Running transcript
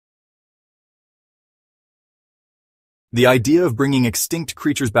The idea of bringing extinct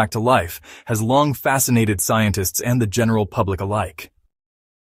creatures back to life has long fascinated scientists and the general public alike.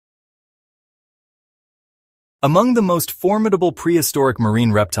 Among the most formidable prehistoric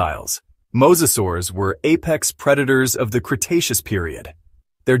marine reptiles, mosasaurs were apex predators of the Cretaceous period.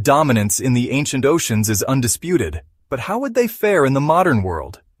 Their dominance in the ancient oceans is undisputed, but how would they fare in the modern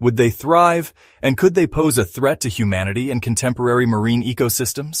world? Would they thrive, and could they pose a threat to humanity and contemporary marine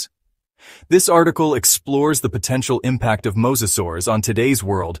ecosystems? This article explores the potential impact of mosasaurs on today's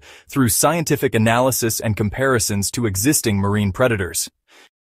world through scientific analysis and comparisons to existing marine predators.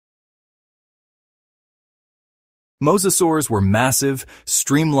 Mosasaurs were massive,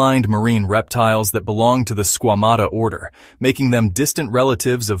 streamlined marine reptiles that belonged to the Squamata order, making them distant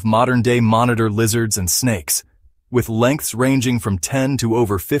relatives of modern-day monitor lizards and snakes. With lengths ranging from 10 to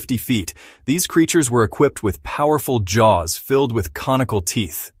over 50 feet, these creatures were equipped with powerful jaws filled with conical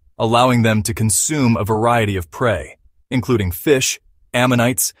teeth, allowing them to consume a variety of prey, including fish,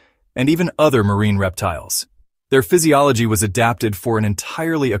 ammonites, and even other marine reptiles. Their physiology was adapted for an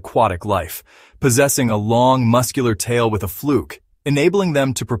entirely aquatic life, possessing a long, muscular tail with a fluke, enabling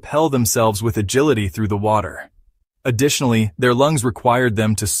them to propel themselves with agility through the water. Additionally, their lungs required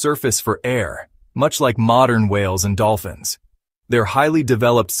them to surface for air, much like modern whales and dolphins. Their highly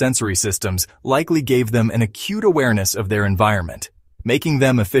developed sensory systems likely gave them an acute awareness of their environment, making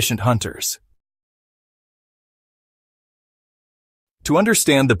them efficient hunters. To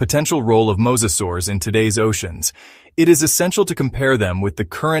understand the potential role of mosasaurs in today's oceans, it is essential to compare them with the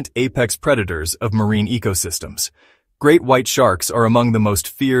current apex predators of marine ecosystems. Great white sharks are among the most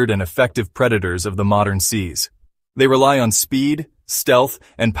feared and effective predators of the modern seas. They rely on speed, stealth,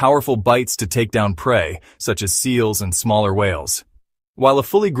 and powerful bites to take down prey, such as seals and smaller whales. While a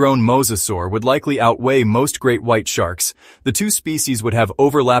fully grown mosasaur would likely outweigh most great white sharks, the two species would have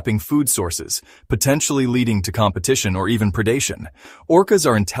overlapping food sources, potentially leading to competition or even predation. Orcas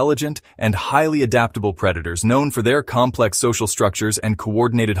are intelligent and highly adaptable predators known for their complex social structures and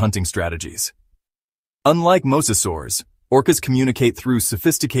coordinated hunting strategies. Unlike mosasaurs, orcas communicate through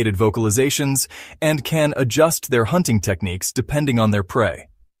sophisticated vocalizations and can adjust their hunting techniques depending on their prey.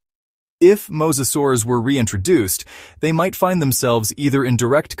 If mosasaurs were reintroduced, they might find themselves either in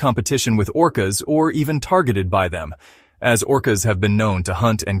direct competition with orcas or even targeted by them, as orcas have been known to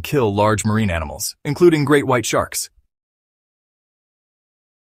hunt and kill large marine animals, including great white sharks.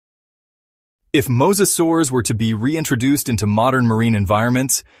 If mosasaurs were to be reintroduced into modern marine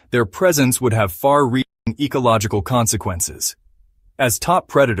environments, their presence would have far-reaching ecological consequences. As top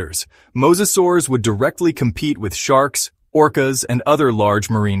predators, mosasaurs would directly compete with sharks, orcas, and other large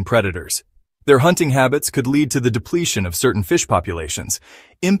marine predators. Their hunting habits could lead to the depletion of certain fish populations,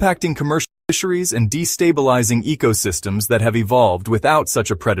 impacting commercial fisheries and destabilizing ecosystems that have evolved without such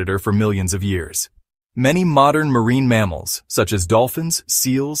a predator for millions of years. Many modern marine mammals, such as dolphins,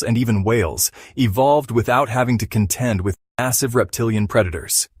 seals, and even whales, evolved without having to contend with massive reptilian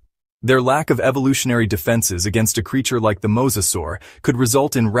predators. Their lack of evolutionary defenses against a creature like the mosasaur could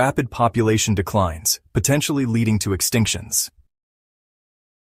result in rapid population declines, potentially leading to extinctions.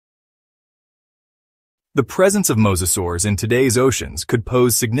 The presence of mosasaurs in today's oceans could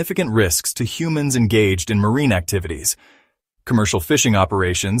pose significant risks to humans engaged in marine activities. Commercial fishing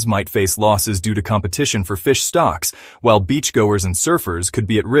operations might face losses due to competition for fish stocks, while beachgoers and surfers could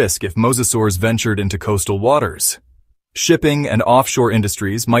be at risk if mosasaurs ventured into coastal waters. Shipping and offshore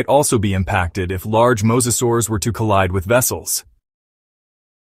industries might also be impacted if large mosasaurs were to collide with vessels.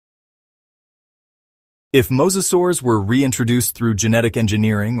 If mosasaurs were reintroduced through genetic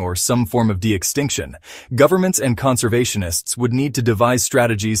engineering or some form of de-extinction, governments and conservationists would need to devise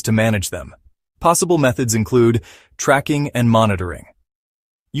strategies to manage them. Possible methods include tracking and monitoring.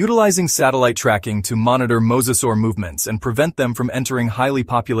 Utilizing satellite tracking to monitor mosasaur movements and prevent them from entering highly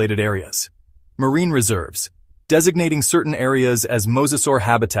populated areas. Marine reserves. Designating certain areas as mosasaur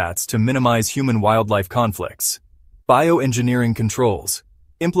habitats to minimize human-wildlife conflicts. Bioengineering controls.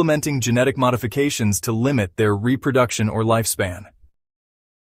 Implementing genetic modifications to limit their reproduction or lifespan.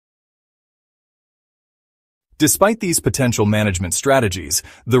 Despite these potential management strategies,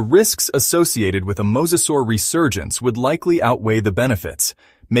 the risks associated with a mosasaur resurgence would likely outweigh the benefits,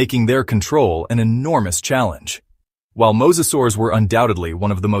 making their control an enormous challenge. While mosasaurs were undoubtedly one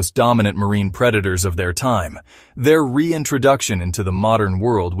of the most dominant marine predators of their time, their reintroduction into the modern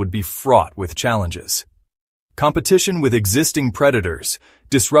world would be fraught with challenges. Competition with existing predators,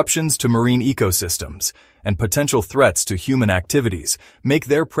 disruptions to marine ecosystems, and potential threats to human activities make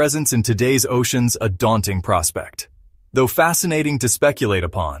their presence in today's oceans a daunting prospect. Though fascinating to speculate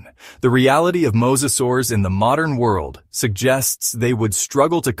upon, the reality of mosasaurs in the modern world suggests they would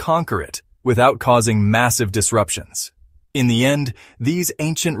struggle to conquer it without causing massive disruptions. In the end, these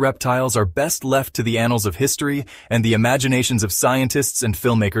ancient reptiles are best left to the annals of history and the imaginations of scientists and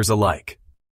filmmakers alike.